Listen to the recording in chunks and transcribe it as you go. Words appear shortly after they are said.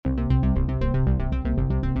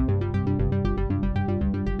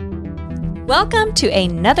Welcome to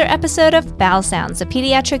another episode of Bowel Sounds, a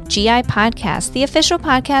pediatric GI podcast, the official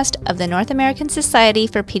podcast of the North American Society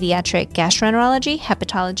for Pediatric Gastroenterology,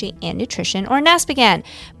 Hepatology, and Nutrition, or NASPGHAN.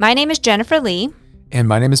 My name is Jennifer Lee. And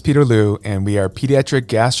my name is Peter Liu, and we are pediatric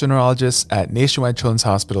gastroenterologists at Nationwide Children's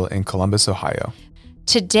Hospital in Columbus, Ohio.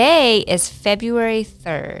 Today is February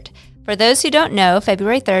 3rd. For those who don't know,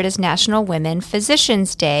 February 3rd is National Women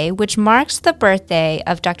Physicians Day, which marks the birthday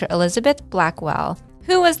of Dr. Elizabeth Blackwell,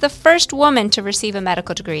 who was the first woman to receive a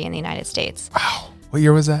medical degree in the United States. Wow. What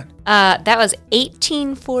year was that? That was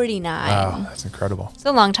 1849. Wow, that's incredible. It's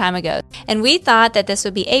a long time ago. And we thought that this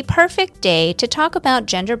would be a perfect day to talk about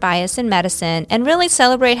gender bias in medicine and really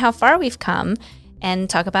celebrate how far we've come and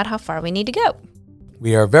talk about how far we need to go.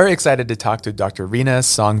 We are very excited to talk to Dr. Reena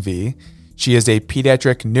Sanghvi. She is a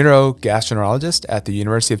pediatric neurogastroenterologist at the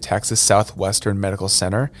University of Texas Southwestern Medical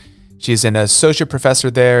Center. She's an associate professor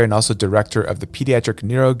there and also director of the Pediatric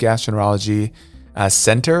Neurogastroenterology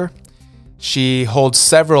Center. She holds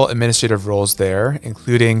several administrative roles there,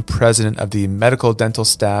 including president of the medical dental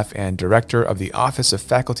staff and director of the Office of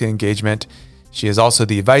Faculty Engagement. She is also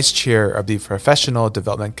the vice chair of the Professional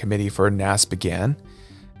Development Committee for NASPGHAN,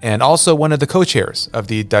 and also one of the co-chairs of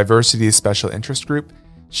the Diversity Special Interest Group.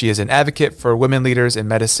 She is an advocate for women leaders in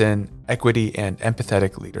medicine, equity, and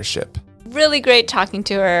empathetic leadership. Really great talking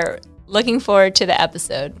to her. Looking forward to the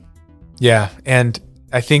episode. Yeah, and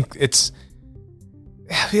I think it's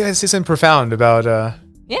say something profound about...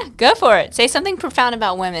 Yeah, go for it. Say something profound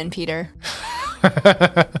about women, Peter.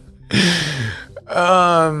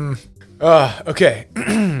 Okay.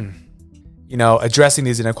 Addressing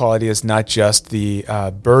these inequalities is not just the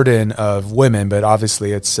burden of women, but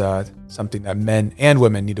obviously it's something that men and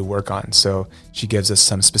women need to work on. So she gives us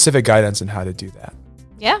some specific guidance on how to do that.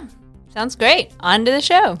 Yeah, sounds great. On to the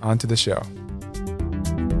show. On to the show.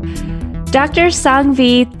 Dr.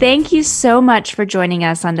 Sanghvi, thank you so much for joining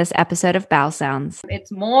us on this episode of Bowel Sounds.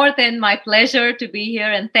 It's more than my pleasure to be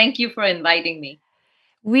here, and thank you for inviting me.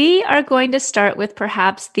 We are going to start with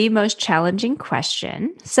perhaps the most challenging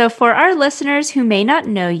question. So for our listeners who may not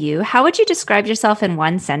know you, how would you describe yourself in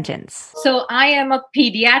one sentence? So I am a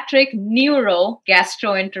pediatric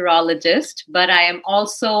neurogastroenterologist, but I am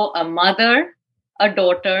also a mother, a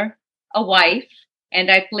daughter, a wife,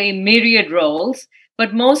 and I play myriad roles.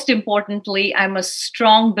 But most importantly, I'm a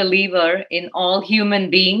strong believer in all human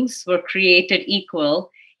beings were created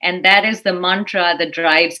equal. And that is the mantra that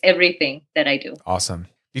drives everything that I do. Awesome.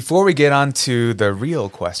 Before we get on to the real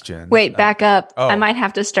question. Wait, back up. I might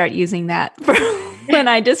have to start using that for when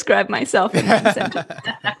I describe myself in one sentence.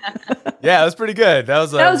 Yeah, that was pretty good. That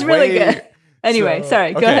was really good. Anyway,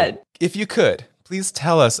 sorry, go ahead. If you could, please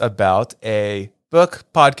tell us about a book,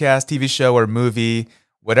 podcast, TV show, or movie,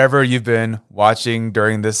 whatever you've been watching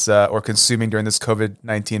during this or consuming during this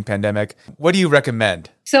COVID-19 pandemic. What do you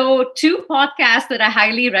recommend? So 2 podcasts that I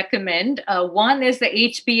highly recommend. One is the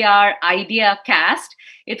HBR Idea Cast.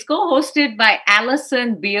 It's co-hosted by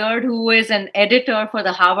Allison Beard, who is an editor for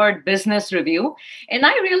the Harvard Business Review. And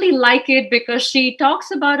I really like it because she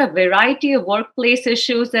talks about a variety of workplace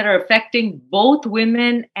issues that are affecting both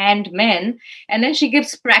women and men. And then she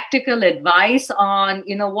gives practical advice on,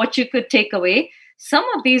 what you could take away. Some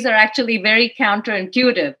of these are actually very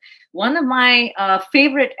counterintuitive. One of my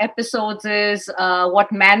favorite episodes is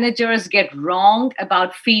what managers get wrong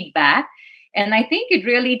about feedback. And I think it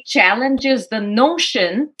really challenges the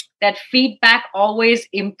notion that feedback always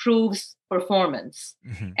improves performance.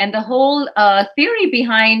 Mm-hmm. And the whole theory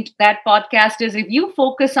behind that podcast is if you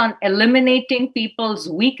focus on eliminating people's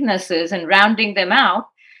weaknesses and rounding them out,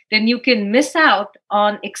 then you can miss out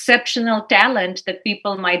on exceptional talent that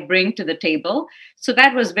people might bring to the table. So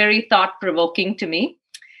that was very thought-provoking to me.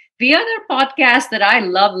 The other podcast that I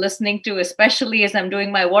love listening to, especially as I'm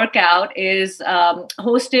doing my workout, is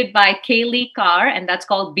hosted by Kaylee Carr, and that's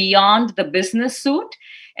called Beyond the Business Suit.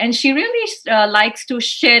 And she really likes to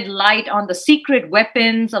shed light on the secret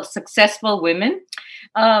weapons of successful women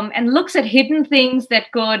and looks at hidden things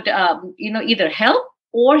that could, either help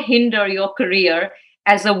or hinder your career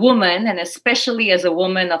as a woman, and especially as a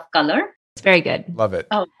woman of color. It's very good. Love it.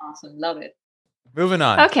 Oh, awesome. Love it. Moving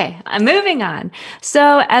on. Okay, I'm moving on.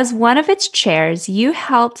 So as one of its chairs, you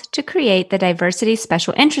helped to create the Diversity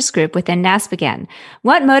Special Interest Group within NASPGHAN.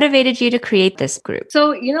 What motivated you to create this group?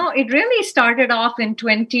 So, it really started off in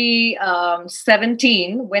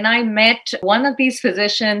 2017 when I met one of these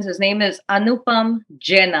physicians. His name is Anupam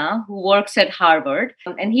Jena, who works at Harvard.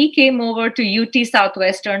 And he came over to UT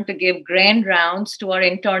Southwestern to give grand rounds to our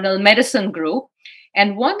internal medicine group.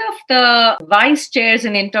 And one of the vice chairs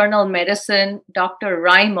in internal medicine, Dr.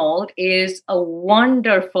 Reimold, is a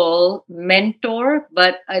wonderful mentor,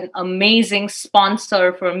 but an amazing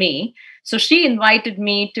sponsor for me. So she invited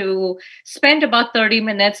me to spend about 30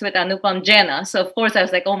 minutes with Anupam Jena. So, of course, I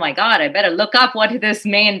was like, oh my God, I better look up what this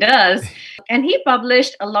man does. And he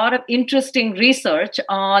published a lot of interesting research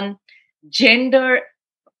on gender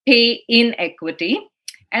pay inequity.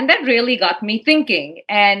 And that really got me thinking.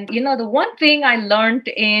 And, the one thing I learned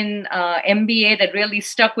in MBA that really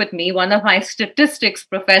stuck with me, one of my statistics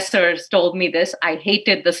professors told me this. I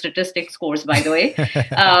hated the statistics course, by the way,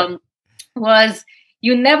 was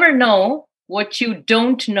you never know what you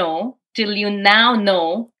don't know till you now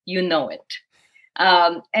know you know it.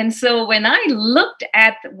 And so when I looked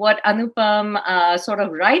at what Anupam sort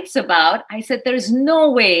of writes about, I said, there's no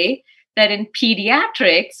way that in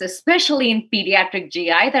pediatrics, especially in pediatric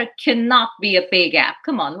GI, there cannot be a pay gap.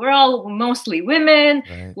 Come on, we're all mostly women.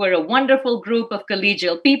 Right. We're a wonderful group of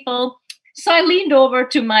collegial people. So I leaned over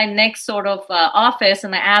to my next sort of office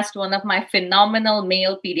and I asked one of my phenomenal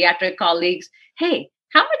male pediatric colleagues, hey,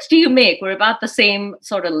 how much do you make? We're about the same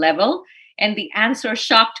sort of level. And the answer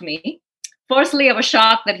shocked me. Firstly, I was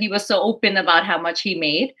shocked that he was so open about how much he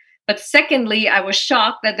made. But secondly, I was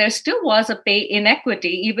shocked that there still was a pay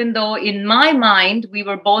inequity, even though in my mind, we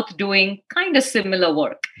were both doing kind of similar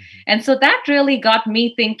work. Mm-hmm. And so that really got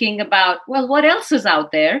me thinking about, well, what else is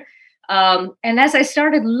out there? And as I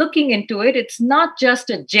started looking into it, it's not just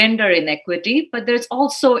a gender inequity, but there's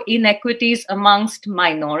also inequities amongst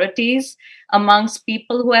minorities, amongst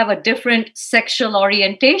people who have a different sexual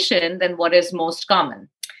orientation than what is most common.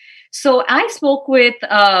 So I spoke with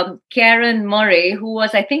Karen Murray, who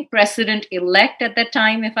was, I think, president-elect at that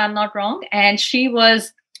time, if I'm not wrong. And she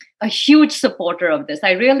was a huge supporter of this.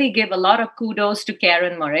 I really give a lot of kudos to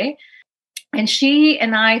Karen Murray. And she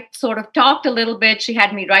and I sort of talked a little bit. She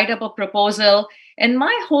had me write up a proposal. And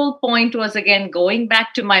my whole point was, again, going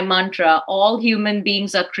back to my mantra, all human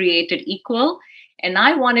beings are created equal. And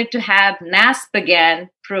I wanted to have NASPGHAN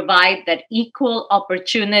provide that equal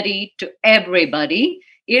opportunity to everybody,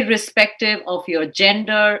 irrespective of your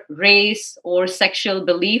gender, race, or sexual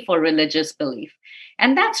belief or religious belief.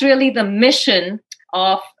 And that's really the mission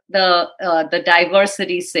of the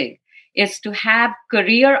Diversity SIG, is to have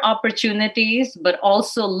career opportunities, but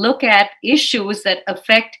also look at issues that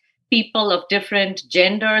affect people of different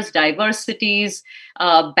genders, diversities,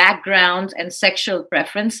 backgrounds, and sexual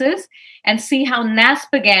preferences, and see how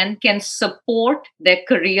NASPGHAN can support their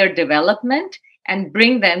career development and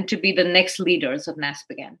bring them to be the next leaders of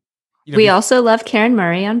NASPGHAN. We also love Karen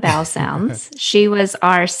Murray on Bowel Sounds. She was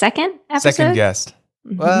our second episode? Second guest.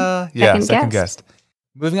 Mm-hmm. Well, yeah, second guest.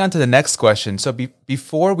 Moving on to the next question. So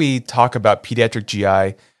before we talk about pediatric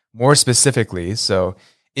GI more specifically, so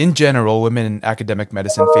in general, women in academic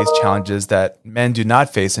medicine face challenges that men do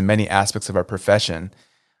not face in many aspects of our profession.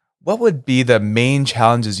 What would be the main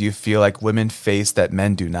challenges you feel like women face that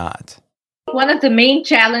men do not? One of the main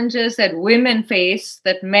challenges that women face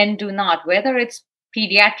that men do not, whether it's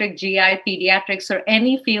pediatric GI, pediatrics, or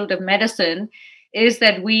any field of medicine, is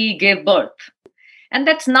that we give birth. And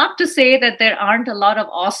that's not to say that there aren't a lot of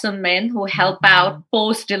awesome men who help out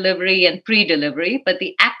post-delivery and pre-delivery, but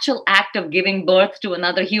the actual act of giving birth to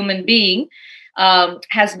another human being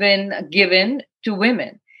has been given to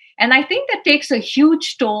women. And I think that takes a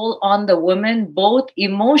huge toll on the woman, both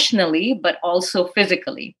emotionally, but also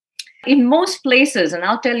physically. In most places, and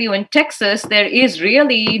I'll tell you, in Texas, there is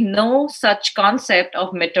really no such concept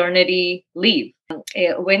of maternity leave.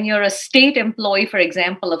 When you're a state employee, for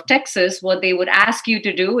example, of Texas, what they would ask you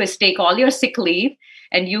to do is take all your sick leave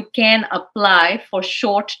and you can apply for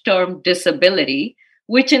short-term disability,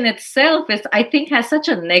 which in itself is, I think, has such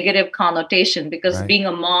a negative connotation because being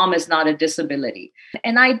a mom is not a disability.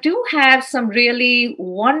 And I do have some really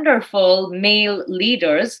wonderful male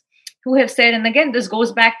leaders who have said, and again, this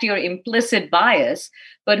goes back to your implicit bias,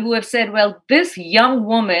 but who have said, well, this young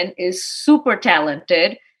woman is super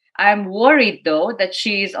talented. I'm worried, though, that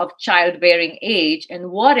she's of childbearing age. And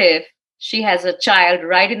what if she has a child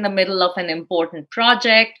right in the middle of an important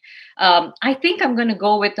project? I think I'm going to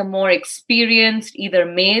go with a more experienced, either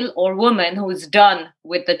male or woman who's done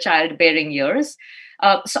with the childbearing years.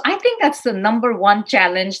 So I think that's the number one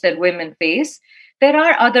challenge that women face. There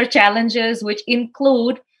are other challenges which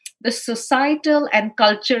include the societal and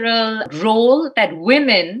cultural role that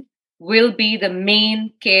women will be the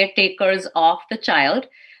main caretakers of the child.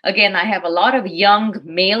 Again, I have a lot of young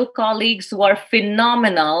male colleagues who are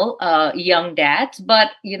phenomenal young dads.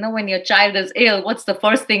 But, when your child is ill, what's the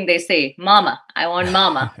first thing they say? Mama, I want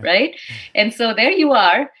mama, right? And so there you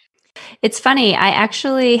are. It's funny. I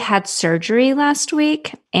actually had surgery last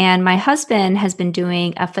week, and my husband has been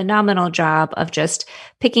doing a phenomenal job of just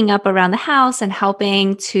picking up around the house and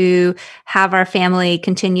helping to have our family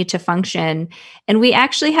continue to function. And we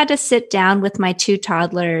actually had to sit down with my two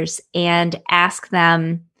toddlers and ask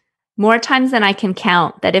them more times than I can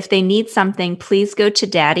count that if they need something, please go to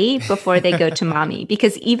daddy before they go to mommy.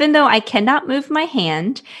 Because even though I cannot move my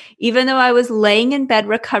hand, even though I was laying in bed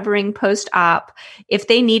recovering post-op, if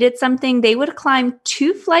they needed something, they would climb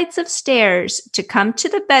 2 flights of stairs to come to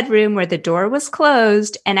the bedroom where the door was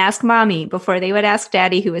closed and ask mommy before they would ask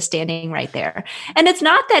daddy, who was standing right there. And it's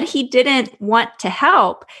not that he didn't want to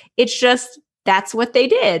help. It's just that's what they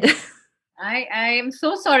did. I am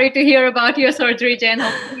so sorry to hear about your surgery, Jen.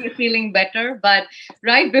 Hopefully you're feeling better. But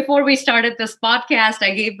right before we started this podcast,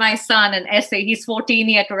 I gave my son an essay. He's 14.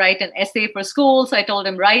 He had to write an essay for school. So I told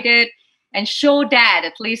him, write it and show dad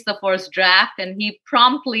at least the first draft. And he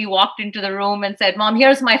promptly walked into the room and said, Mom,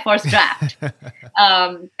 here's my first draft.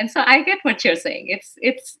 And so I get what you're saying.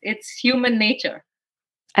 It's human nature.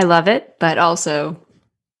 I love it, but also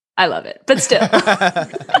I love it, but still.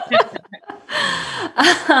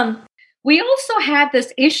 We also have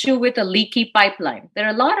this issue with a leaky pipeline. There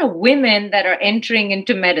are a lot of women that are entering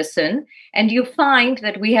into medicine, and you find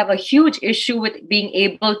that we have a huge issue with being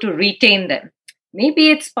able to retain them.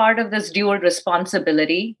 Maybe it's part of this dual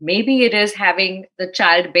responsibility. Maybe it is having the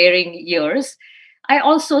childbearing years. I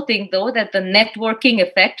also think, though, that the networking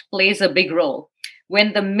effect plays a big role.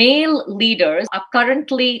 When the male leaders are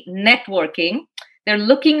currently networking, they're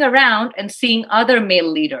looking around and seeing other male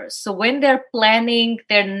leaders. So when they're planning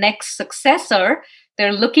their next successor,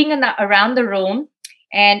 they're looking around the room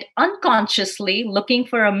and unconsciously looking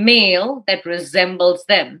for a male that resembles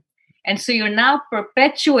them. And so you're now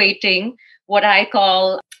perpetuating what I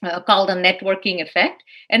call the networking effect.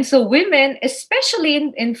 And so women,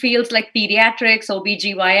 especially in fields like pediatrics,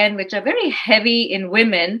 OBGYN, which are very heavy in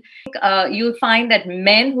women, you'll find that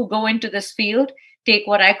men who go into this field take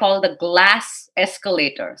what I call the glass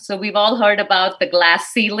escalator. So we've all heard about the glass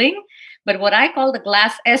ceiling, but what I call the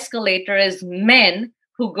glass escalator is men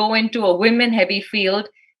who go into a women-heavy field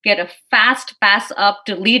get a fast pass up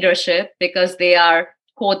to leadership because they are,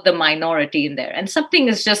 quote, the minority in there. And something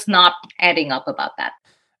is just not adding up about that.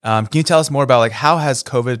 Can you tell us more about how has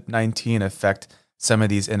COVID-19 affect some of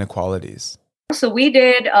these inequalities? So we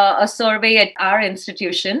did a survey at our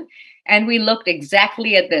institution, and we looked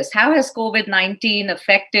exactly at this. How has COVID-19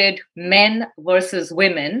 affected men versus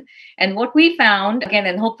women? And what we found, again,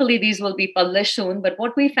 and hopefully these will be published soon, but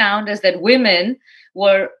what we found is that women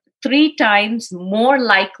were 3 times more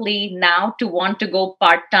likely now to want to go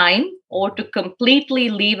part-time or to completely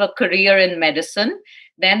leave a career in medicine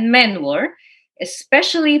than men were,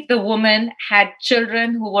 especially if the woman had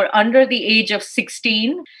children who were under the age of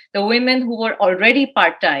 16, the women who were already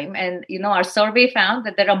part-time. And, our survey found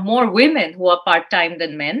that there are more women who are part-time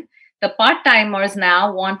than men. The part-timers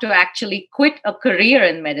now want to actually quit a career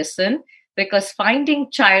in medicine because finding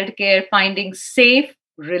childcare, finding safe,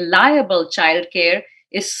 reliable childcare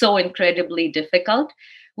is so incredibly difficult.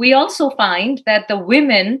 We also find that the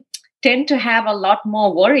women tend to have a lot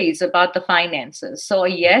more worries about the finances. So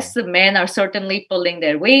yes, the men are certainly pulling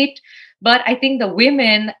their weight, but I think the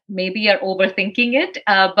women maybe are overthinking it.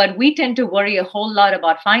 But we tend to worry a whole lot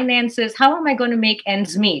about finances. How am I going to make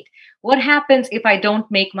ends meet? What happens if I don't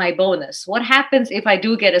make my bonus? What happens if I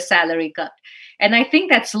do get a salary cut? And I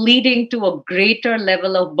think that's leading to a greater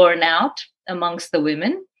level of burnout amongst the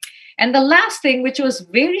women. And the last thing, which was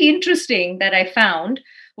very interesting that I found,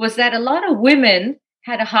 was that a lot of women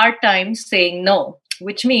had a hard time saying no,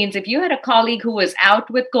 which means if you had a colleague who was out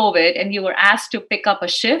with COVID and you were asked to pick up a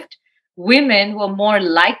shift, women were more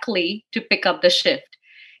likely to pick up the shift.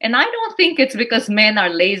 And I don't think it's because men are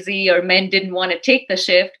lazy or men didn't want to take the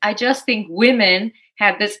shift. I just think women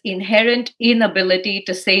have this inherent inability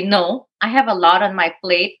to say, no, I have a lot on my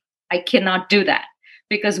plate. I cannot do that,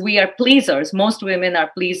 because we are pleasers. Most women are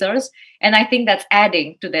pleasers. And I think that's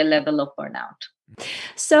adding to their level of burnout.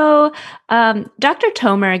 So, Dr.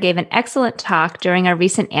 Tomer gave an excellent talk during our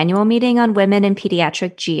recent annual meeting on women in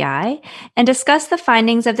pediatric GI and discussed the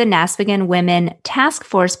findings of the NASPGHAN Women Task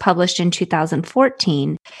Force published in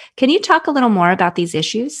 2014. Can you talk a little more about these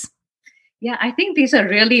issues? Yeah, I think these are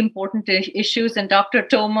really important issues. And Dr.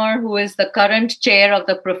 Tomer, who is the current chair of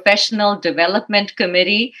the Professional Development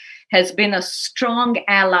Committee, has been a strong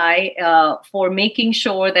ally for making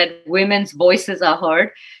sure that women's voices are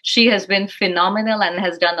heard. She has been phenomenal and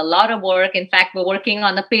has done a lot of work. In fact, we're working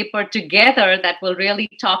on a paper together that will really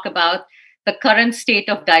talk about the current state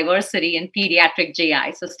of diversity in pediatric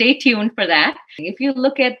GI. So stay tuned for that. If you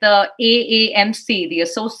look at the AAMC, the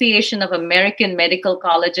Association of American Medical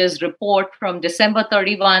Colleges report from December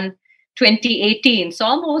 31, 2018, so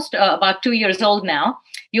almost about 2 years old now,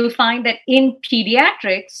 you'll find that in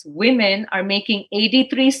pediatrics, women are making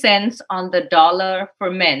 83 cents on the dollar for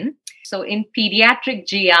men. So in pediatric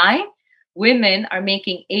GI, women are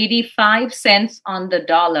making 85 cents on the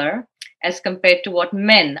dollar as compared to what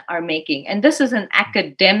men are making. And this is in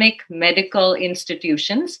academic medical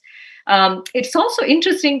institutions. It's also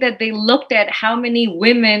interesting that they looked at how many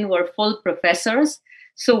women were full professors.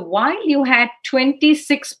 So while you had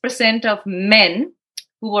 26% of men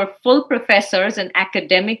who were full professors in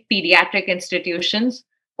academic pediatric institutions,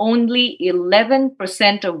 only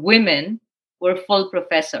 11% of women were full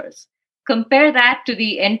professors. Compare that to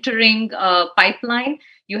the entering pipeline.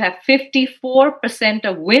 You have 54%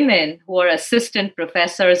 of women who are assistant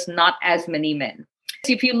professors, not as many men.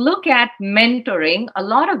 If you look at mentoring, a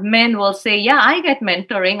lot of men will say, yeah, I get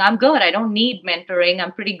mentoring. I'm good. I don't need mentoring.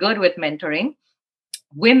 I'm pretty good with mentoring.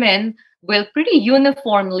 Women will pretty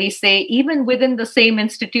uniformly say, even within the same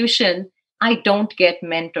institution, I don't get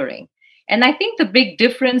mentoring. And I think the big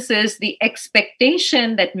difference is the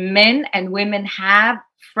expectation that men and women have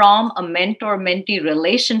from a mentor-mentee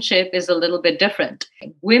relationship is a little bit different.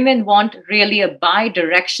 Women want really a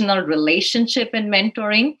bi-directional relationship in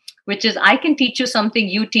mentoring, which is I can teach you something,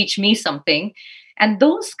 you teach me something. And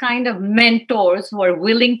those kind of mentors who are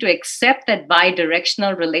willing to accept that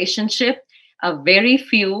bi-directional relationship are very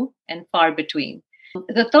few and far between.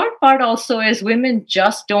 The third part also is women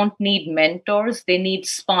just don't need mentors, they need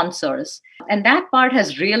sponsors. And that part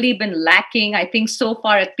has really been lacking, I think, so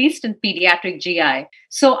far, at least in pediatric GI.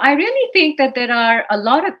 So I really think that there are a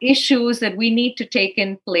lot of issues that we need to take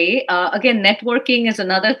in play. Again, networking is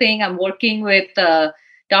another thing. I'm working with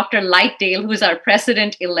Dr. Lightdale, who's our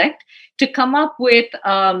president-elect, to come up with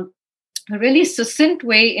a really succinct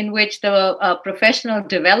way in which the Professional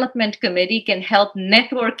Development Committee can help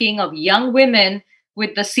networking of young women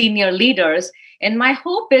with the senior leaders. And my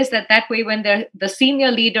hope is that way, when the senior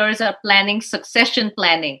leaders are planning succession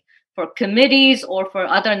planning for committees or for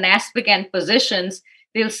other NASPGHAN positions,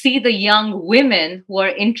 they'll see the young women who are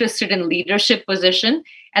interested in leadership position,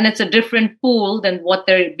 and it's a different pool than what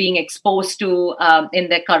they're being exposed to in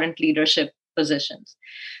their current leadership positions.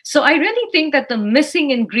 So I really think that the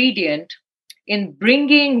missing ingredient in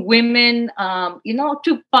bringing women,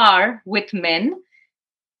 to par with men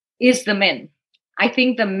is the men. I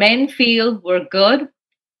think the men feel we're good,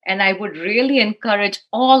 and I would really encourage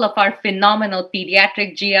all of our phenomenal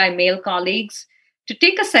pediatric GI male colleagues to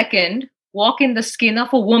take a second, walk in the skin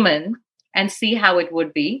of a woman and see how it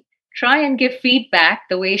would be. Try and give feedback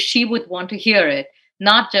the way she would want to hear it,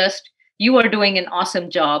 not just, you are doing an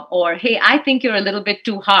awesome job, or, hey, I think you're a little bit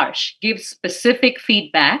too harsh. Give specific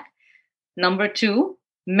feedback. Number 2,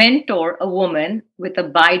 mentor a woman with a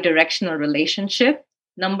bi-directional relationship.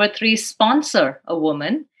 Number 3, sponsor a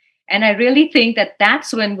woman. And I really think that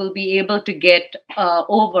that's when we'll be able to get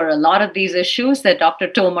over a lot of these issues that Dr.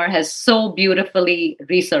 Tomer has so beautifully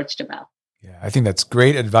researched about. Yeah, I think that's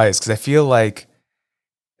great advice, because I feel like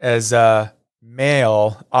as a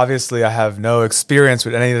male, obviously I have no experience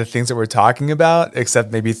with any of the things that we're talking about,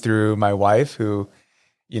 except maybe through my wife, who,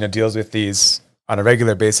 deals with these on a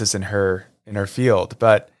regular basis in her field.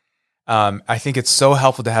 But I think it's so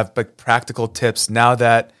helpful to have practical tips now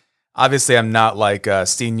that obviously I'm not like a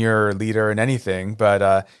senior leader in anything, but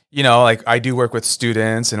I do work with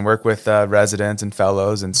students and work with residents and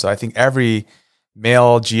fellows. And so I think every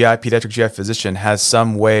male pediatric GI physician has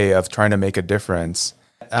some way of trying to make a difference.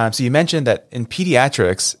 So you mentioned that in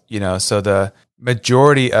pediatrics, so the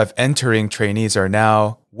majority of entering trainees are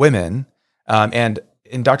now women. And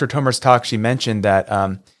in Dr. Tomer's talk, she mentioned that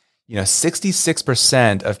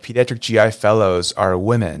 66% of pediatric GI fellows are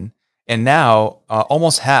women, and now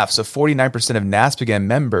almost half, so 49% of NASPGHAN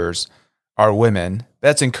members are women.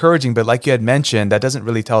 That's encouraging, but like you had mentioned, that doesn't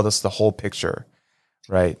really tell us the whole picture,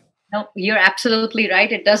 right? No, you're absolutely right.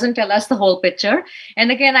 It doesn't tell us the whole picture. And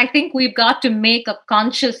again, I think we've got to make a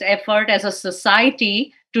conscious effort as a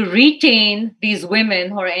society to retain these women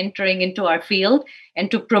who are entering into our field and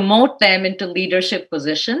to promote them into leadership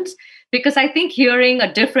positions. Because I think hearing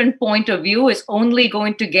a different point of view is only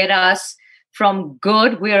going to get us from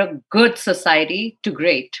we're a good society, to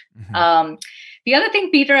great. Mm-hmm. The other thing,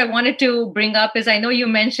 Peter, I wanted to bring up is I know you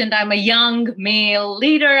mentioned I'm a young male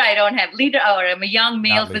leader. I don't have I'm a young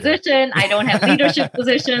male physician. I don't have leadership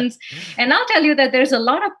positions. And I'll tell you that there's a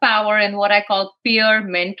lot of power in what I call peer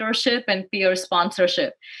mentorship and peer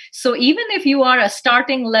sponsorship. So even if you are a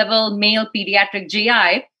starting level male pediatric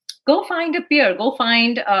GI, go find a peer, go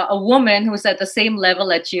find a woman who's at the same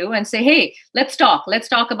level as you and say, hey, let's talk. Let's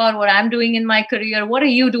talk about what I'm doing in my career. What are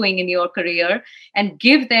you doing in your career? And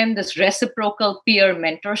give them this reciprocal peer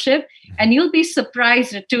mentorship. And you'll be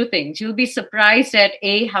surprised at two things. You'll be surprised at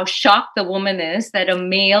how shocked the woman is that a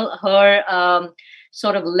male, her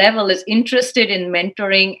sort of level, is interested in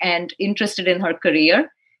mentoring and interested in her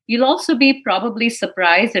career. You'll also be probably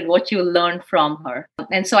surprised at what you learn from her.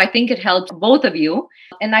 And so I think it helps both of you.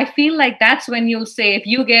 And I feel like that's when you'll say, if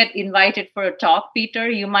you get invited for a talk, Peter,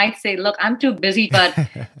 you might say, look, I'm too busy, but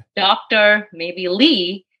Dr. maybe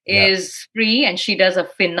Lee is free and she does a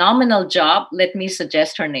phenomenal job. Let me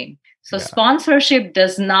suggest her name. So sponsorship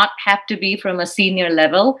does not have to be from a senior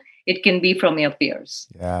level. It can be from your peers.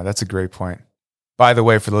 Yeah, that's a great point. By the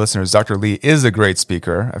way, for the listeners, Dr. Lee is a great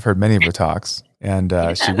speaker. I've heard many of her talks, and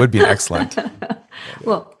she would be an excellent.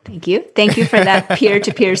 Well, thank you. Thank you for that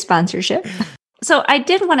peer-to-peer sponsorship. So I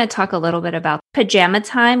did want to talk a little bit about pajama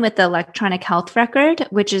time with the electronic health record,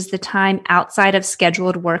 which is the time outside of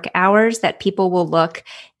scheduled work hours that people will look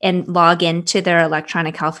and log into their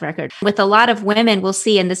electronic health record. With a lot of women, we'll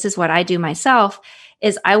see, and this is what I do myself,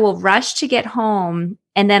 is I will rush to get home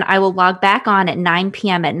and then I will log back on at 9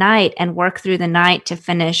 p.m. at night and work through the night to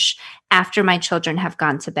finish after my children have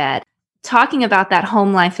gone to bed. Talking about that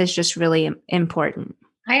home life is just really important.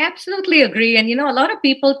 I absolutely agree. And, a lot of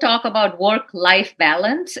people talk about work-life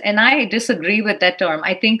balance, and I disagree with that term.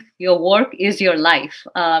 I think your work is your life.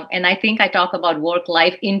 And I think I talk about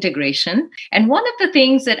work-life integration. And one of the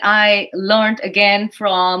things that I learned again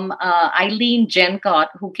from Eileen Jenkott,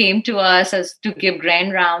 who came to us as to give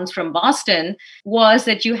grand rounds from Boston, was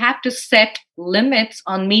that you have to set limits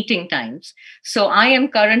on meeting times. So I am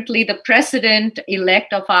currently the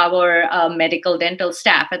president-elect of our medical dental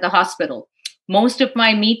staff at the hospital. Most of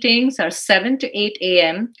my meetings are 7 to 8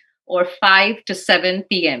 a.m. or 5 to 7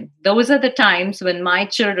 p.m. Those are the times when my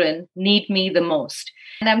children need me the most.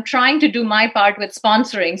 And I'm trying to do my part with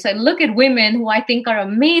sponsoring. So I look at women who I think are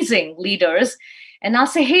amazing leaders, and I'll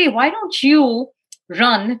say, hey, why don't you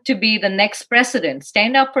run to be the next president?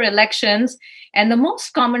 Stand up for elections. And the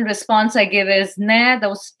most common response I give is, nah,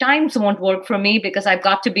 those times won't work for me because I've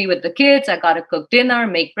got to be with the kids. I got to cook dinner,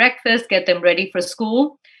 make breakfast, get them ready for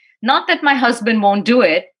school. Not that my husband won't do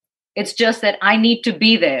it. It's just that I need to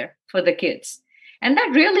be there for the kids. And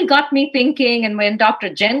that really got me thinking. And when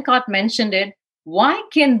Dr. Jenkott mentioned it, why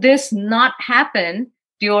can this not happen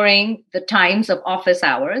during the times of office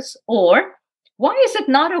hours? Or why is it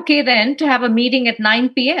not okay then to have a meeting at 9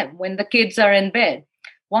 p.m. when the kids are in bed?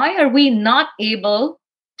 Why are we not able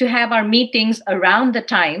to have our meetings around the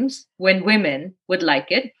times when women would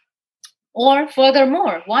like it? Or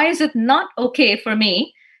furthermore, why is it not okay for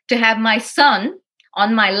me to have my son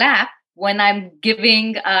on my lap when I'm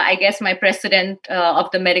giving, my president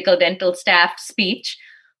of the medical dental staff speech?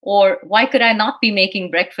 Or why could I not be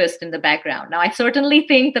making breakfast in the background? Now, I certainly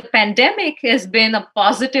think the pandemic has been a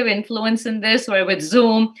positive influence in this, where with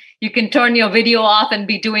Zoom, you can turn your video off and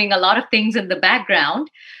be doing a lot of things in the background.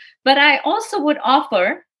 But I also would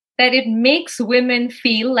offer that it makes women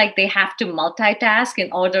feel like they have to multitask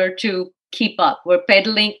in order to keep up. We're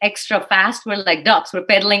pedaling extra fast. We're like ducks. We're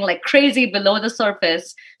pedaling like crazy below the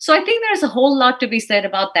surface. So I think there's a whole lot to be said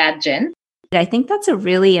about that, Jen. I think that's a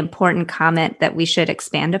really important comment that we should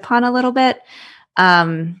expand upon a little bit.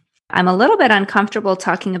 I'm a little bit uncomfortable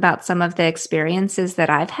talking about some of the experiences that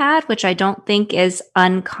I've had, which I don't think is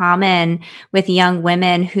uncommon with young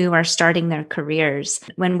women who are starting their careers.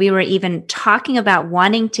 When we were even talking about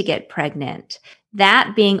wanting to get pregnant,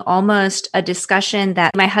 that being almost a discussion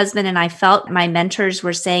that my husband and I felt my mentors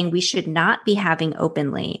were saying we should not be having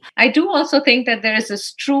openly. I do also think that there is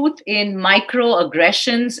this truth in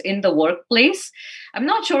microaggressions in the workplace. I'm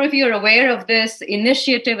not sure if you're aware of this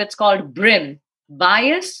initiative. It's called BRIM,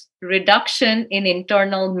 Bias Reduction in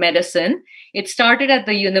Internal Medicine. It started at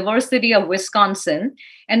the University of Wisconsin.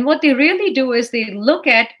 And what they really do is they look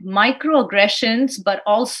at microaggressions, but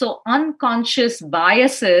also unconscious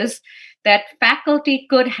biases that faculty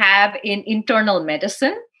could have in internal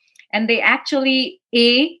medicine. And they actually,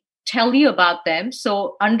 tell you about them.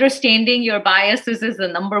 So understanding your biases is the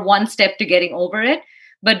number one step to getting over it.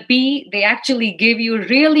 But B, they actually give you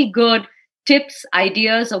really good tips,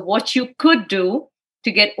 ideas of what you could do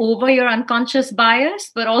to get over your unconscious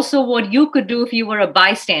bias, but also what you could do if you were a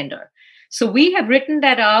bystander. So we have written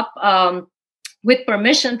that up with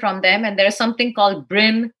permission from them. And there's something called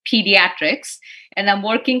BRIM Pediatrics. And I'm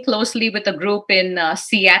working closely with a group in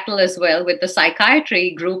Seattle as well, with the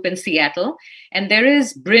psychiatry group in Seattle. And there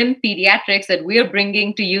is BRIM Pediatrics that we're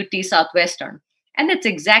bringing to UT Southwestern. And it's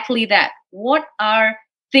exactly that. What are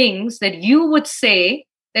things that you would say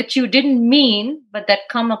that you didn't mean, but that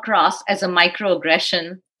come across as a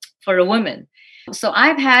microaggression for a woman. So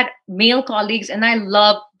I've had male colleagues, and I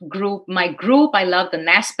love my group. I love the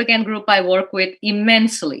NASPGHAN group I work with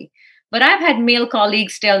immensely. But I've had male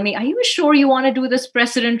colleagues tell me, are you sure you want to do this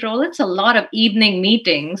president role? It's a lot of evening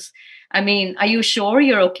meetings. I mean, are you sure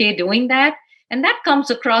you're okay doing that? And that comes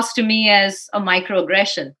across to me as a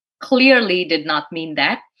microaggression. Clearly did not mean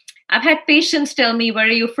that. I've had patients tell me, where are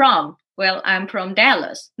you from? Well, I'm from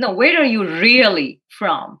Dallas. No, where are you really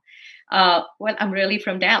from? Well, I'm really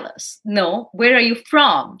from Dallas. No, where are you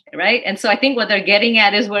from? Right. And so I think what they're getting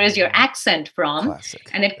at is, where is your accent from? Classic.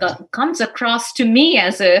 And it comes across to me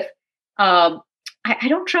as if, I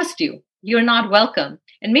don't trust you. You're not welcome.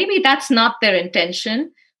 And maybe that's not their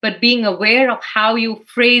intention, but being aware of how you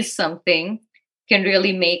phrase something can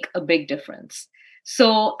really make a big difference.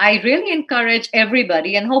 So I really encourage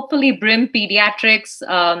everybody, and hopefully BRIM Pediatrics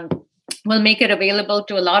will make it available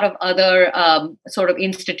to a lot of other sort of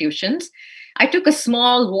institutions. I took a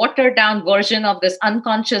small watered down version of this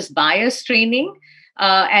unconscious bias training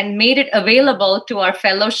and made it available to our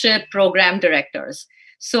fellowship program directors.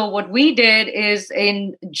 So what we did is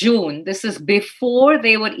in June, this is before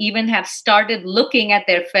they would even have started looking at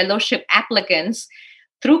their fellowship applicants,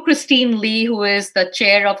 through Christine Lee, who is the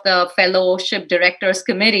chair of the Fellowship Directors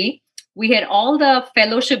Committee, we had all the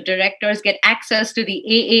fellowship directors get access to the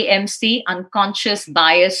AAMC Unconscious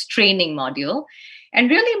Bias Training module.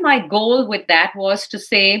 And really my goal with that was to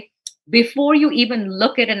say, before you even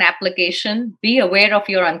look at an application, be aware of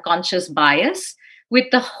your unconscious bias,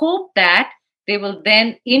 with the hope that they will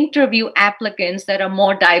then interview applicants that are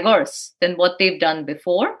more diverse than what they've done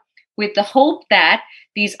before, with the hope that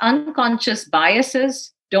these unconscious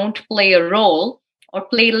biases don't play a role or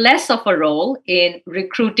play less of a role in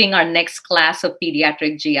recruiting our next class of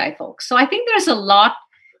pediatric GI folks. So I think there's a lot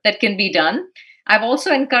that can be done. I've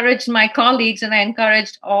also encouraged my colleagues, and I'm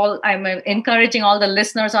encouraging all the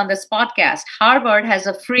listeners on this podcast. Harvard has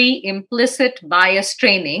a free implicit bias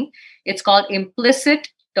training. It's called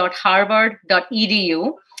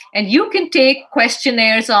implicit.harvard.edu. And you can take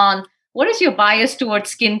questionnaires on, what is your bias towards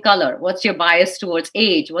skin color? What's your bias towards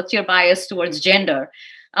age? What's your bias towards gender?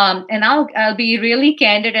 And I'll be really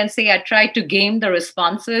candid and say I tried to game the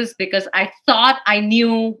responses because I thought I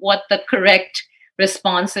knew what the correct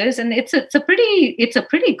response is, and it's a pretty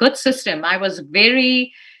good system. I was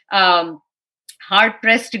very hard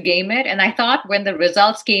pressed to game it, and I thought when the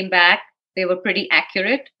results came back, they were pretty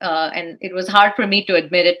accurate. And it was hard for me to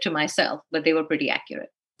admit it to myself, but they were pretty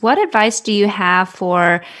accurate. What advice do you have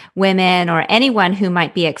for women or anyone who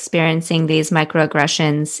might be experiencing these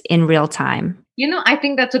microaggressions in real time? I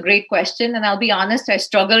think that's a great question. And I'll be honest, I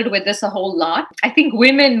struggled with this a whole lot. I think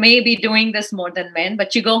women may be doing this more than men,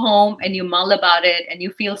 but you go home and you mull about it and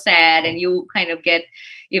you feel sad and you kind of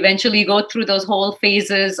eventually go through those whole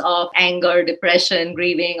phases of anger, depression,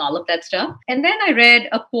 grieving, all of that stuff. And then I read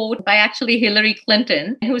a quote by actually Hillary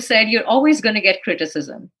Clinton, who said, you're always going to get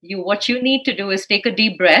criticism. What you need to do is take a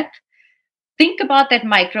deep breath, think about that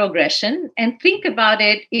microaggression, and think about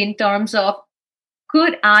it in terms of,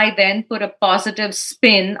 could I then put a positive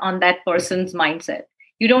spin on that person's mindset?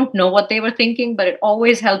 You don't know what they were thinking, but it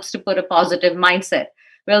always helps to put a positive mindset.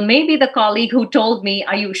 Well, maybe the colleague who told me,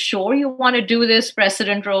 are you sure you want to do this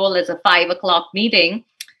president role as a 5:00 meeting,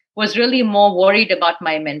 was really more worried about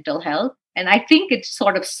my mental health. And I think it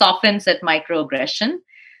sort of softens that microaggression.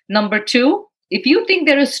 Number two, if you think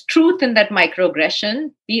there is truth in that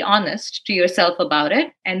microaggression, be honest to yourself about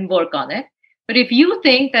it and work on it. But if you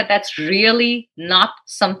think that that's really not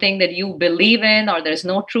something that you believe in or there's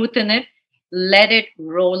no truth in it, let it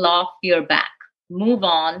roll off your back. Move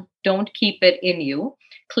on. Don't keep it in you.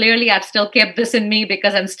 Clearly, I've still kept this in me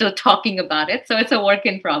because I'm still talking about it. So it's a work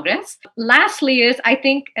in progress. Lastly is, I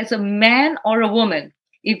think as a man or a woman,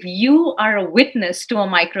 if you are a witness to a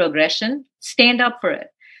microaggression, stand up for it.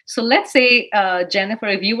 So let's say, Jennifer,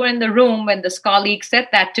 if you were in the room when this colleague said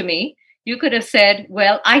that to me, you could have said,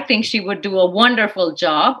 well, I think she would do a wonderful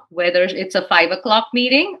job, whether it's a 5:00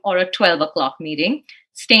 meeting or a 12:00 meeting.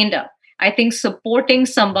 Stand up. I think supporting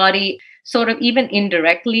somebody sort of even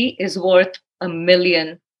indirectly is worth a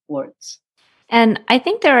million words. And I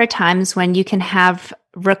think there are times when you can have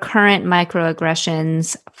recurrent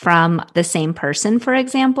microaggressions from the same person, for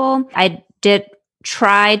example. I did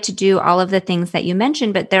tried to do all of the things that you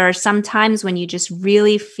mentioned, but there are some times when you just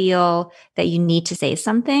really feel that you need to say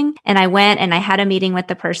something. And I went and I had a meeting with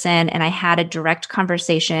the person and I had a direct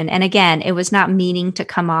conversation. And again, it was not meaning to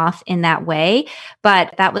come off in that way,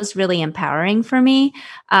 but that was really empowering for me.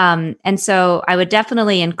 And so I would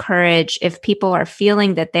definitely encourage, if people are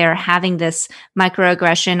feeling that they're having this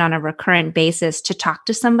microaggression on a recurrent basis, to talk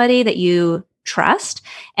to somebody that you trust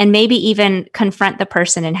and maybe even confront the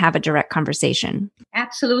person and have a direct conversation.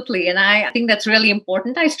 Absolutely. And I think that's really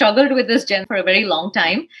important. I struggled with this, Jen, for a very long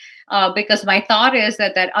time because my thought is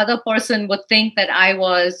that that other person would think that I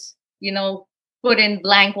was, put in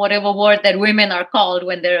blank, whatever word that women are called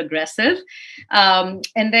when they're aggressive. And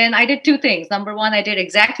then I did two things. Number one, I did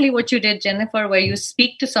exactly what you did, Jennifer, where you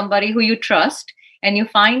speak to somebody who you trust and you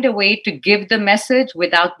find a way to give the message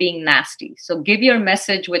without being nasty. So give your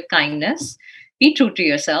message with kindness. Be true to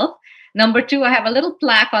yourself. Number two, I have a little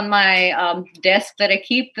plaque on my desk that I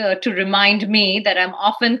keep to remind me that I'm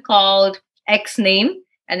often called X name,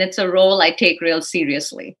 and it's a role I take real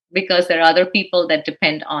seriously because there are other people that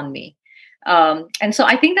depend on me. And so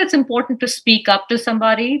I think that's important to speak up to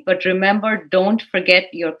somebody, but remember, don't forget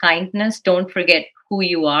your kindness. Don't forget who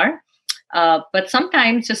you are. But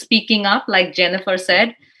sometimes just speaking up, like Jennifer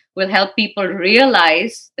said, will help people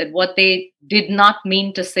realize that what they did not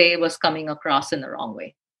mean to say was coming across in the wrong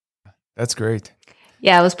way. That's great.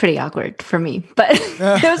 Yeah, it was pretty awkward for me, but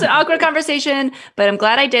it was an awkward conversation, but I'm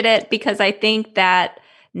glad I did it because I think that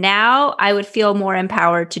now I would feel more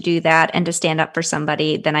empowered to do that and to stand up for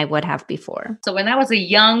somebody than I would have before. So when I was a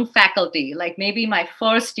young faculty, like maybe my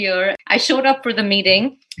first year, I showed up for the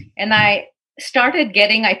meeting and I started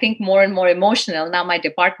getting, I think, more and more emotional. Now my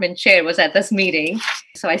department chair was at this meeting.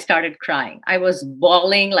 So I started crying. I was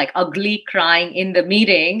bawling, like ugly crying in the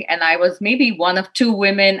meeting. And I was maybe one of two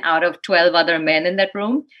women out of 12 other men in that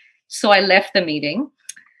room. So I left the meeting.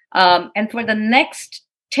 And for the next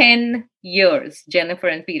 10 years, Jennifer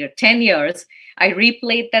and Peter, 10 years, I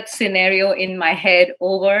replayed that scenario in my head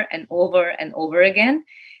over and over and over again.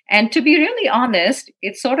 And to be really honest,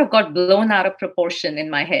 it sort of got blown out of proportion in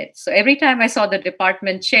my head. So every time I saw the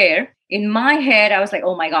department chair, in my head, I was like,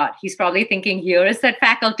 oh my God, he's probably thinking, here is that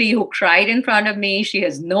faculty who cried in front of me. She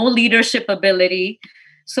has no leadership ability.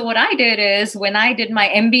 So what I did is when I did my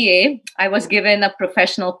MBA, I was given a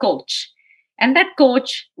professional coach. And that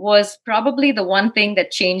coach was probably the one thing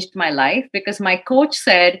that changed my life because my coach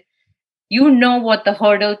said, you know what the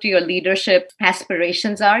hurdle to your leadership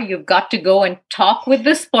aspirations are. You've got to go and talk with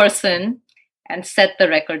this person and set the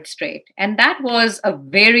record straight. And that was a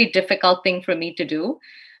very difficult thing for me to do.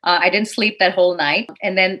 I didn't sleep that whole night.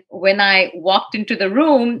 And then when I walked into the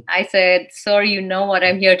room, I said, sir, you know what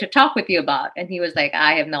I'm here to talk with you about. And he was like,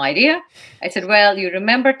 I have no idea. I said, well, you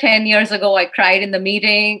remember 10 years ago, I cried in the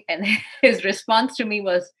meeting. And his response to me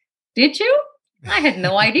was, did you? I had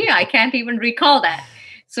no idea. I can't even recall that.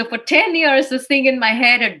 So for 10 years, this thing in my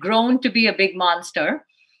head had grown to be a big monster.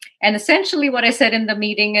 And essentially what I said in the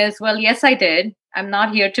meeting is, well, yes, I did. I'm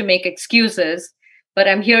not here to make excuses, but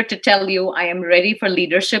I'm here to tell you I am ready for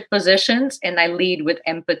leadership positions and I lead with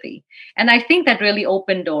empathy. And I think that really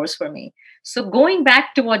opened doors for me. So going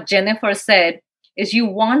back to what Jennifer said is you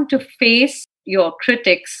want to face your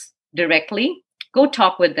critics directly, go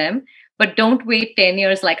talk with them. But don't wait 10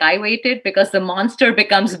 years like I waited because the monster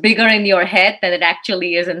becomes bigger in your head than it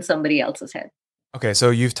actually is in somebody else's head. Okay,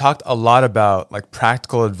 so you've talked a lot about like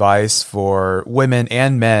practical advice for women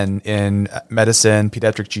and men in medicine,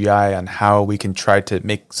 pediatric GI, on how we can try to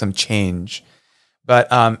make some change. But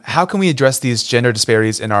how can we address these gender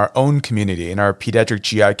disparities in our own community, in our pediatric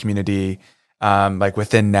GI community, like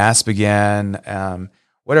within NASPGHAN?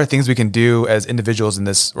 What are things we can do as individuals in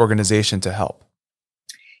this organization to help?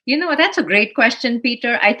 That's a great question,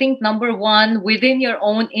 Peter. I think number one, within your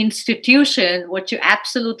own institution, what you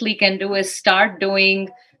absolutely can do is start doing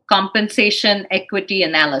compensation equity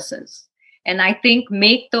analysis. And I think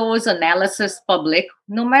make those analysis public,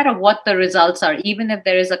 no matter what the results are, even if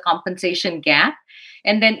there is a compensation gap,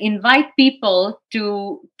 and then invite people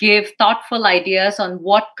to give thoughtful ideas on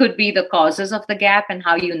what could be the causes of the gap and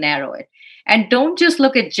how you narrow it. And don't just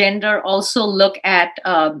look at gender, also look at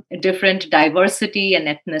different diversity and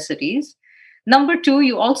ethnicities. Number two,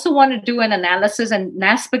 you also want to do an analysis, and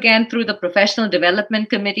NASPGHAN through the Professional Development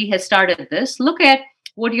Committee has started this. Look at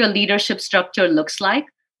what your leadership structure looks like.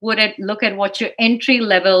 Look at what your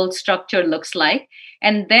entry-level structure looks like,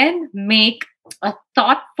 and then make a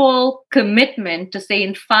thoughtful commitment to say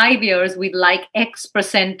in 5 years, we'd like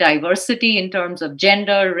X% diversity in terms of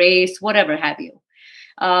gender, race, whatever have you.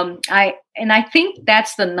 I think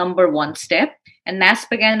that's the number one step. And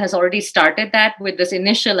NASPGHAN has already started that with this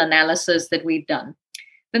initial analysis that we've done.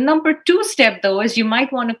 The number 2 step, though, is you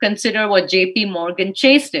might want to consider what JP Morgan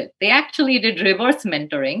Chase did. They actually did reverse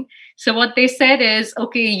mentoring. So what they said is,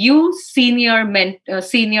 okay, you senior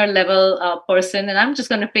level person, and I'm just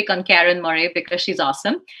going to pick on Karen Murray because she's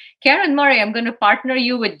awesome. Karen Murray, I'm going to partner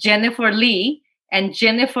you with Jennifer Lee, and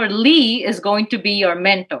Jennifer Lee is going to be your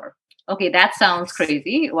mentor. Okay, that sounds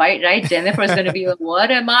crazy, right? Jennifer is going to be like,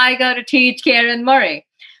 what am I going to teach Karen Murray?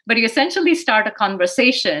 But you essentially start a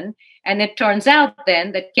conversation, and it turns out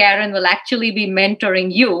then that Karen will actually be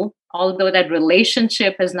mentoring you, although that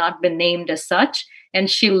relationship has not been named as such, and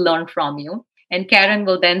she'll learn from you. And Karen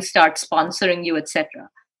will then start sponsoring you, etc.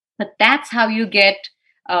 But that's how you get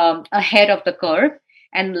ahead of the curve.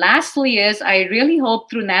 And lastly is, I really hope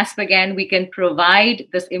through NASPGHAN we can provide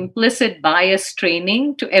this implicit bias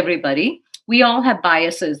training to everybody. We all have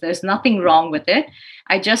biases. There's nothing wrong with it.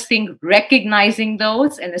 I just think recognizing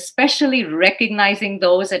those, and especially recognizing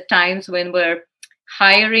those at times when we're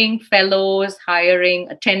hiring fellows, hiring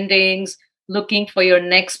attendings, looking for your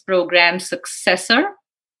next program successor,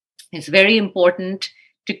 is very important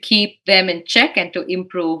to keep them in check and to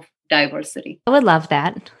improve diversity. I would love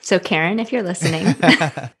that. So Karen, if you're listening.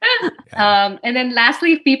 And then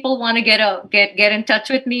lastly, if people want to get in touch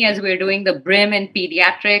with me as we're doing the BRIM and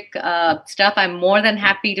pediatric stuff, I'm more than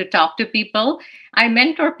happy to talk to people. I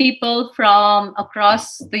mentor people from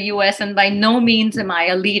across the US, and by no means am I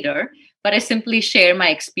a leader, but I simply share my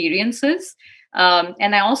experiences.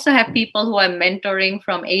 And I also have people who I'm mentoring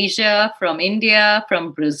from Asia, from India,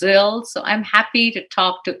 from Brazil. So I'm happy to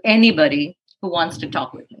talk to anybody who wants to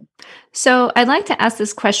talk with me. So I'd like to ask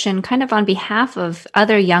this question kind of on behalf of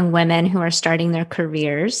other young women who are starting their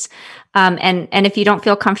careers. And if you don't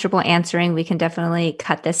feel comfortable answering, we can definitely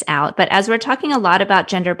cut this out. But as we're talking a lot about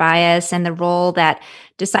gender bias and the role that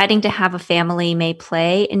deciding to have a family may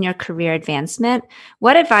play in your career advancement,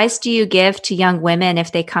 what advice do you give to young women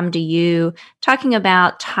if they come to you talking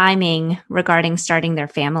about timing regarding starting their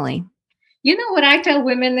family? You know, what I tell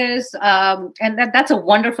women is, and that's a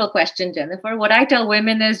wonderful question, Jennifer. What I tell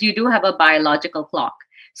women is you do have a biological clock.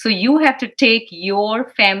 So you have to take your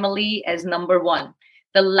family as number one.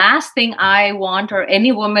 The last thing I want, or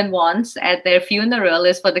any woman wants at their funeral,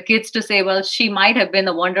 is for the kids to say, well, she might have been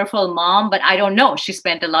a wonderful mom, but I don't know. She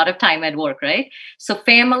spent a lot of time at work, right? So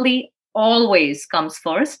family always comes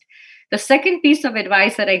first. The second piece of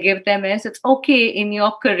advice that I give them is it's okay in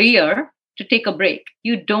your career to take a break.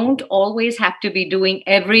 You don't always have to be doing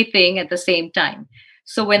everything at the same time.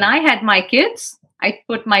 So when I had my kids, I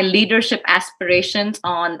put my leadership aspirations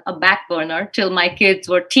on a back burner till my kids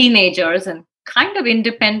were teenagers and kind of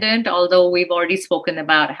independent, although we've already spoken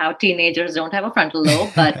about how teenagers don't have a frontal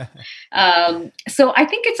lobe. But so I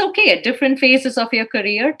think it's okay at different phases of your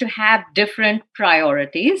career to have different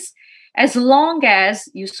priorities, as long as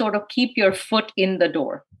you sort of keep your foot in the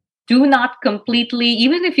door. Do not completely,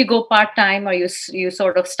 even if you go part-time or you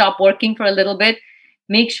sort of stop working for a little bit,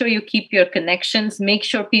 make sure you keep your connections. Make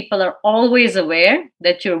sure people are always aware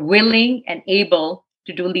that you're willing and able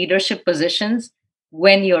to do leadership positions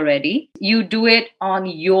when you're ready. You do it on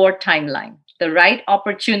your timeline. The right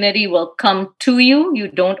opportunity will come to you. You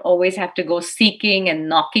don't always have to go seeking and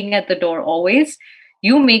knocking at the door always.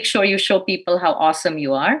 You make sure you show people how awesome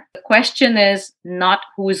you are. The question is not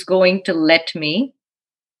who's going to let me.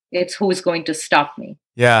 It's who's going to stop me.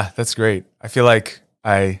 Yeah, that's great. I feel like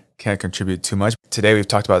I can't contribute too much. Today, we've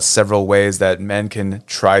talked about several ways that men can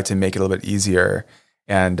try to make it a little bit easier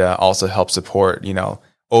and also help support,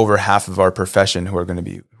 over half of our profession who are going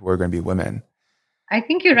to be women. I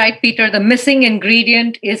think you're right, Peter. The missing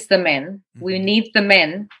ingredient is the men. Mm-hmm. We need the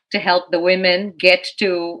men to help the women get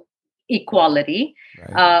to equality.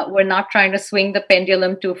 Right. We're not trying to swing the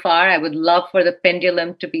pendulum too far. I would love for the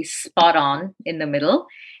pendulum to be spot on in the middle.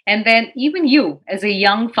 And then even you, as a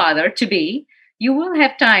young father-to-be, you will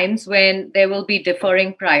have times when there will be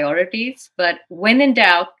differing priorities. But when in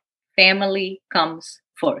doubt, family comes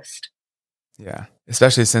first. Yeah,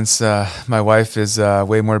 especially since my wife is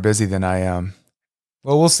way more busy than I am.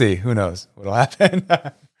 Well, we'll see. Who knows what'll happen?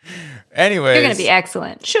 Anyways. You're going to be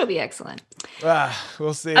excellent. She'll be excellent.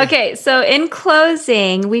 We'll see. Okay, so in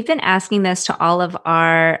closing, we've been asking this to all of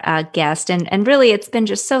our guests, and really it's been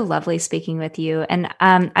just so lovely speaking with you. And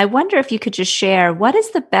I wonder if you could just share, what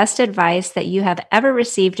is the best advice that you have ever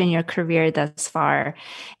received in your career thus far?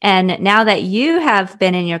 And now that you have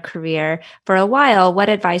been in your career for a while, what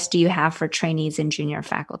advice do you have for trainees and junior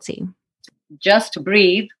faculty? Just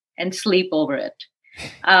breathe and sleep over it.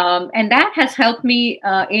 And that has helped me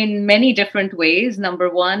in many different ways. Number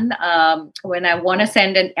one, when I want to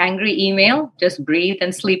send an angry email, just breathe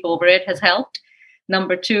and sleep over it has helped.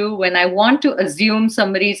 Number 2, when I want to assume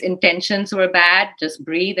somebody's intentions were bad, just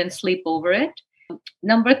breathe and sleep over it.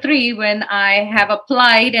 Number 3, when I have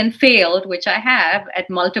applied and failed, which I have at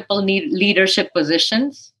multiple leadership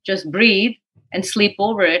positions, just breathe and sleep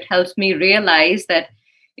over it helps me realize that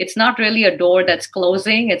it's not really a door that's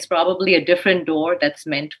closing. It's probably a different door that's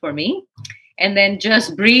meant for me. And then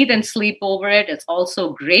just breathe and sleep over it. It's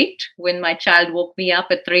also great when my child woke me up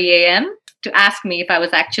at 3 a.m. to ask me if I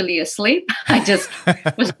was actually asleep. I just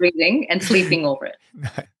was breathing and sleeping over it.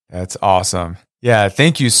 That's awesome. Yeah,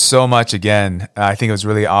 thank you so much again. I think it was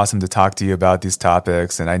really awesome to talk to you about these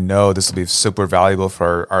topics. And I know this will be super valuable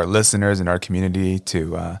for our listeners and our community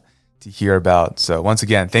to hear about. So once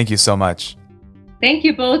again, thank you so much. Thank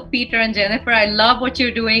you both, Peter and Jennifer. I love what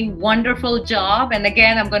you're doing. Wonderful job. And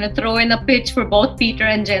again, I'm going to throw in a pitch for both Peter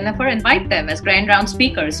and Jennifer. Invite them as Grand Round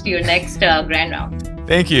speakers to your next Grand Round.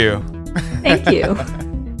 Thank you. Thank you.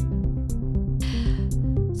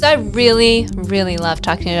 So I really, really love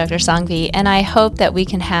talking to Dr. Sanghvi, and I hope that we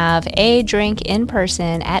can have a drink in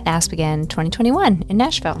person at NASPGHAN 2021 in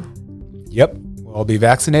Nashville. Yep. We'll all be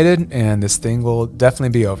vaccinated, and this thing will definitely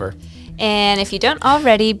be over. And if you don't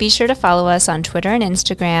already, be sure to follow us on Twitter and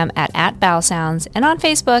Instagram at @BowelSounds and on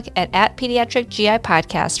Facebook at Pediatric GI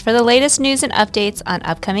Podcast for the latest news and updates on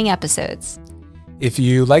upcoming episodes. If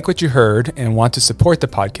you like what you heard and want to support the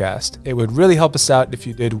podcast, it would really help us out if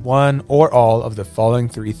you did one or all of the following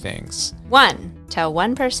 3 things. 1, tell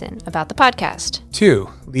one person about the podcast. 2,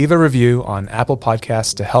 leave a review on Apple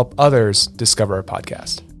Podcasts to help others discover our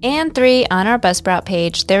podcast. And 3, on our Buzzsprout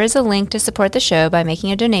page, there is a link to support the show by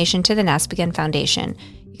making a donation to the NASPGHAN Foundation.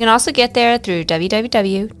 You can also get there through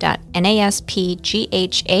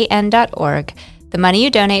www.naspghan.org. The money you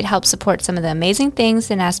donate helps support some of the amazing things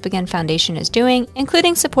the NASPGHAN Foundation is doing,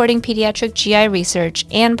 including supporting pediatric GI research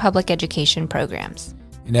and public education programs.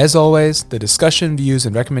 And as always, the discussion, views,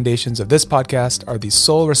 and recommendations of this podcast are the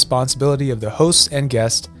sole responsibility of the hosts and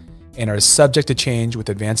guests and are subject to change with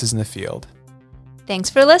advances in the field. Thanks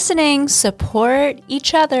for listening. Support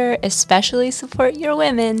each other, especially support your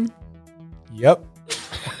women. Yep.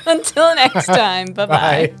 Until next time.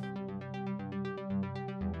 Bye-bye. Bye.